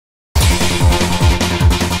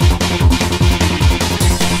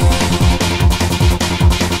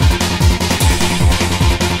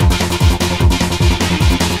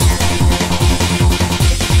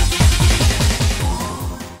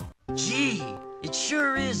It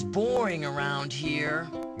sure is boring around here.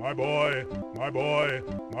 My boy, my boy,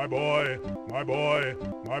 my boy, my boy,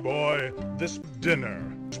 my boy. This dinner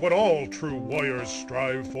is what all true warriors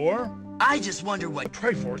strive for. I just wonder what A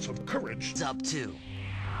triforce of courage. it's up to.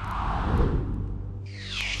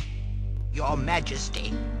 Your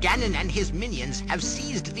Majesty, Ganon and his minions have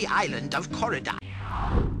seized the island of Corridai.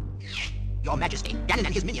 Your Majesty, Ganon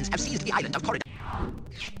and his minions have seized the island of Corridai.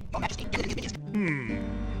 Your Majesty, Ganon and his minions...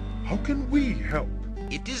 How can we help?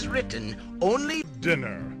 It is written, only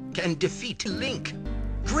Dinner. can defeat Link.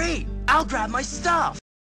 Great! I'll grab my stuff!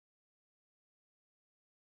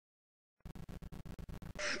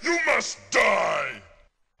 You must die!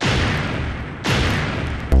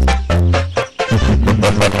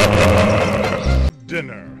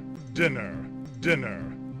 Dinner, dinner, dinner.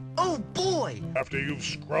 Oh boy! After you've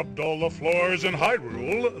scrubbed all the floors in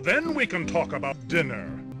Hyrule, then we can talk about dinner.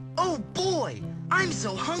 Oh boy! I'm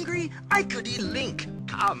so hungry, I could eat Link,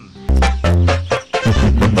 come.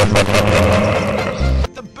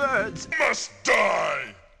 The birds Must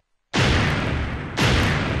die!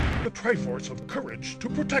 The Triforce of Courage to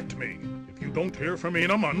protect me. If you don't hear from me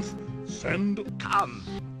in a month, send... come.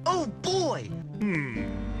 Oh boy!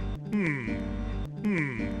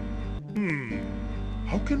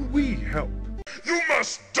 How can we help? You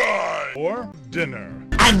must die! Or dinner.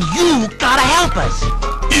 And you gotta help us!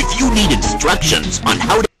 If you need instructions on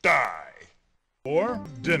how to Die. Or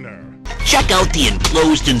dinner. check out the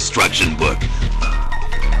enclosed instruction book.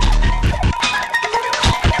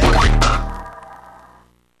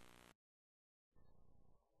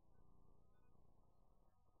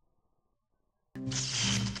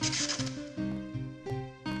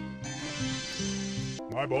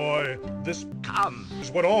 My boy, this Come.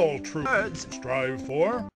 is what all true Birds strive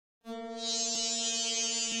for.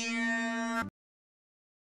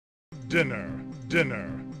 Dinner, dinner,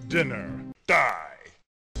 dinner. Die!